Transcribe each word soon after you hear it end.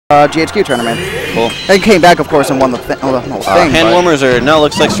GHQ tournament. Cool. And came back, of course, and won the whole thing. Hand warmers are no,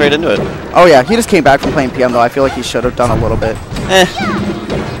 looks like straight into it. Oh yeah, he just came back from playing PM though. I feel like he should have done a little bit. I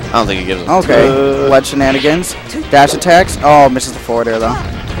don't think he gives it. Okay, ledge shenanigans, dash attacks. Oh, misses the forward air though.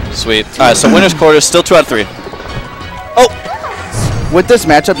 Sweet. All right, so winners quarters, still 2 out of 3. Oh! With this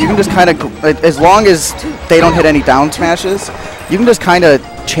matchup, you can just kind of, as long as they don't hit any down smashes, you can just kind of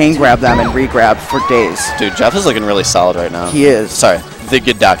chain grab them and re-grab for days. Dude, Jeff is looking really solid right now. He is. Sorry,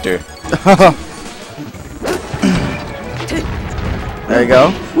 TheGoodDoctor. There you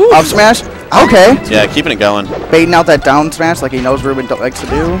go. Woo. Up smash. Okay. Yeah, keeping it going. Baiting out that down smash like he knows Ruben likes to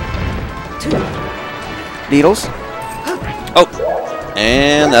do. Needles. Oh.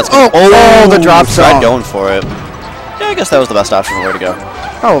 And that's good. Oh, the drop zone. Tried going for it. Yeah, I guess that was the best option for where to go.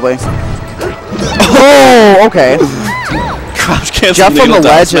 Probably. Oh, okay. Crouch cancel Jeff from the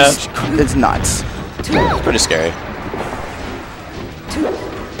ledge smash. is nuts. It's pretty scary.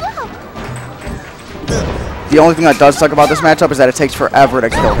 The only thing that does suck about this matchup is that it takes forever to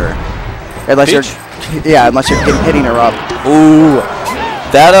kill her. Unless unless you're hitting her up. Ooh.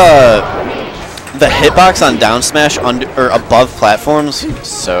 That the hitbox on down smash under or above platforms,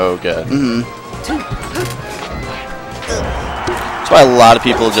 so good. That's why a lot of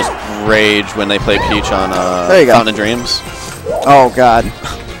people just rage when they play Peach on Fountain of Dreams. Oh god.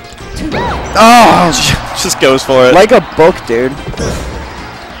 Oh, just goes for it. Like a book, dude.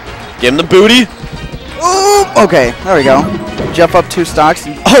 Give him the booty. Ooh, okay, there we go. Jeff up 2 stocks.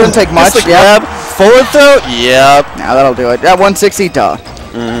 Doesn't take much. Grab. Forward throw. Yep. Now that'll do it. At 160, duh.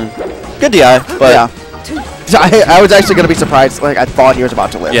 Good DI, but yeah. I was actually gonna be surprised. Like I thought he was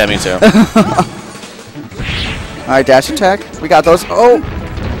about to live. Yeah, me too. All right, dash attack. We got those. Oh.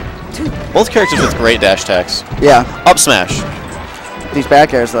 Both characters with great dash attacks. Yeah. Up smash. These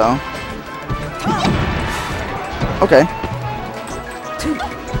back airs though. Okay.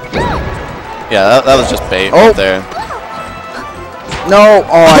 Yeah, that was just bait right there. No.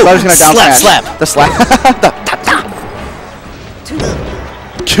 Oh, I thought he was gonna down smash. Slap. The slap.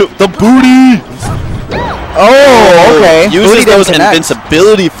 The booty. Oh, okay. Uses booty those didn't connect.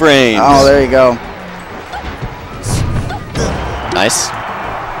 invincibility frames. Oh, there you go. Nice.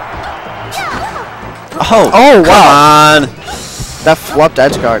 Oh. Oh, wow. Come on. That flubbed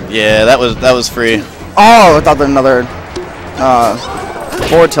edge guard. Yeah, that was free. Oh, I thought another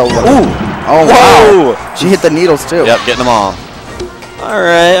forward tilt. Ooh. Oh, whoa. Wow. She hit the needles too. Yep, getting them all. All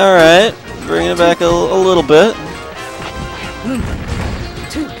right. Bringing it back a little bit.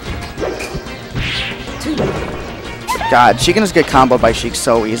 God, she can just get comboed by Sheik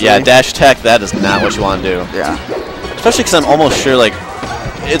so easily. Yeah, dash attack, that is not what you want to do. Yeah. Especially because I'm almost sure, like,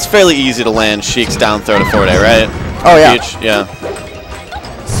 it's fairly easy to land Sheik's down throw to forward A, right? Oh, yeah. Peach? Yeah.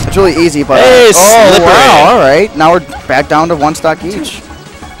 It's really easy, but... Hey, slippery. Wow, all right. Now we're back down to 1 stock each.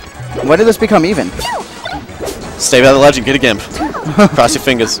 When did this become even? Stay by the ledge and get a gimp. Cross your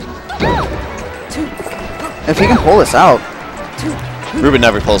fingers. If he can pull this out. Ruben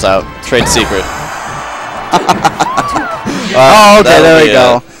never pulls out. Trade secret. Oh, okay, there we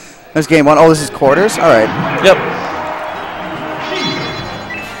go. There's game 1. Oh, this is quarters? All right. Yep.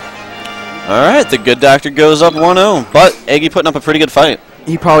 All right, TheGoodDoctor goes up 1-0, but Eggy putting up a pretty good fight.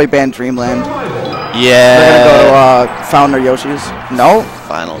 He probably banned Dreamland. Yeah. They're going to go to Fountain or Yoshi's. No.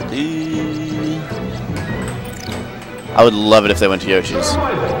 Final D. I would love it if they went to Yoshi's.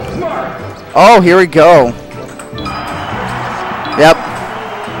 Oh, here we go. Yep.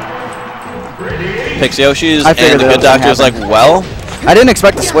 Picks Yoshi's, I and TheGoodDoctor is like, well... I didn't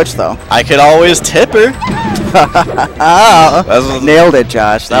expect the switch, though. I could always tip her. Nailed it,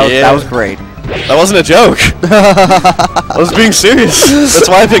 Josh. That was great. That wasn't a joke. I was being serious. That's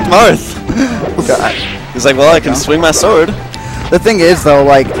why I picked Marth. God. He's like, well, I can swing my sword. The thing is, though,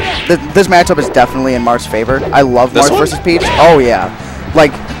 like, this matchup is definitely in Marth's favor. I love Marth versus Peach. Oh, yeah.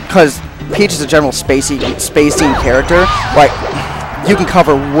 Like, because Peach is a general spacing character. Like, you can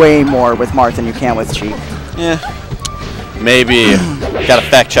cover way more with Marth than you can with Sheik. Yeah. Maybe. Got to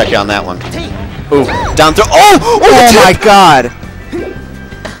fact check you on that one. Ooh, down throw. Oh my God.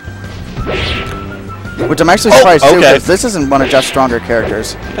 Which I'm actually surprised too, because this isn't one of Jeff's stronger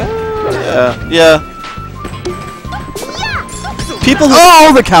characters. Yeah. People who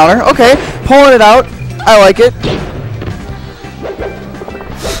oh, the counter. Okay, pulling it out. I like it.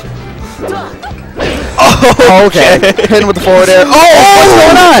 Oh, okay. Hitting with the forward air. Oh, what's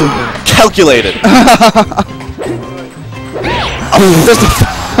going on? Calculated.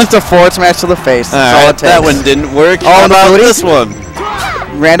 Just a forward smash to the face. That's all it takes. That one didn't work. Oh, How about this one?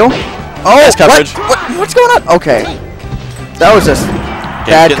 Randall? Oh, nice coverage. What's going on? Okay. That was just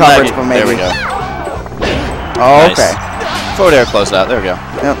bad coverage from maybe. There we go. Oh, nice. okay. Forward air closed out. There we go.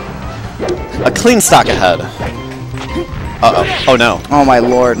 Yep. A clean stock ahead. Uh-oh. Oh, no. Oh, my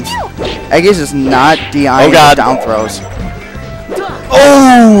lord. Eggy's is not DIing Oh, God. down throws.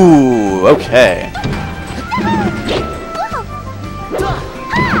 Oh, okay.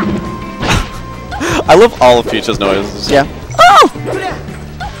 I love all of Peach's noises. Yeah. Oh!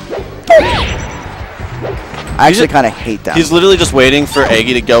 I actually kind of hate that. He's literally just waiting for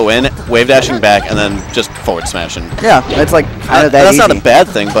Eggy to go in, wave dashing back, and then just forward smashing. Yeah, it's like kind of that That's easy. not a bad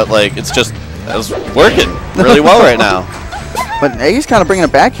thing, but like it's working really well right now. But Eggy's kind of bringing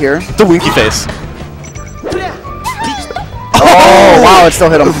it back here. The winky face. Oh, wow, it still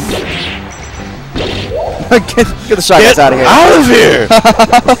hit him. get the shotguns out of here. Out of here!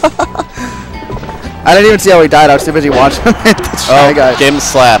 I didn't even see how he died. I was too busy watching him hit the Shy Guy. Gave him a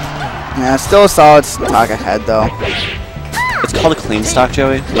slap. Yeah, still a solid stock ahead, though. It's called a clean stock,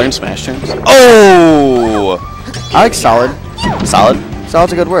 Joey. Learn smash turns. Oh! I like solid. Solid?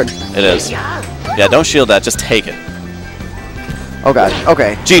 Solid's a good word. It is. Yeah, don't shield that. Just take it. Oh, God.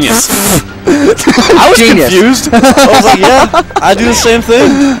 Okay. Genius. I was confused. I was like, yeah, I do the same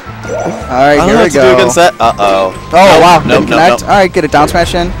thing. All right, here we go. Uh-oh. Oh, wow. Nope, Didn't connect. All right, get a down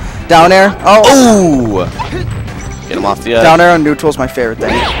smash in. Down air. Oh. Ooh. Get him off the edge. Down air on neutral's my favorite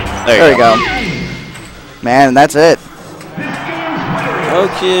thing. There you go. Man, that's it.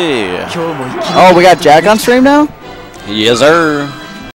 Okay. Oh, we got Jack on stream now? Yes, sir.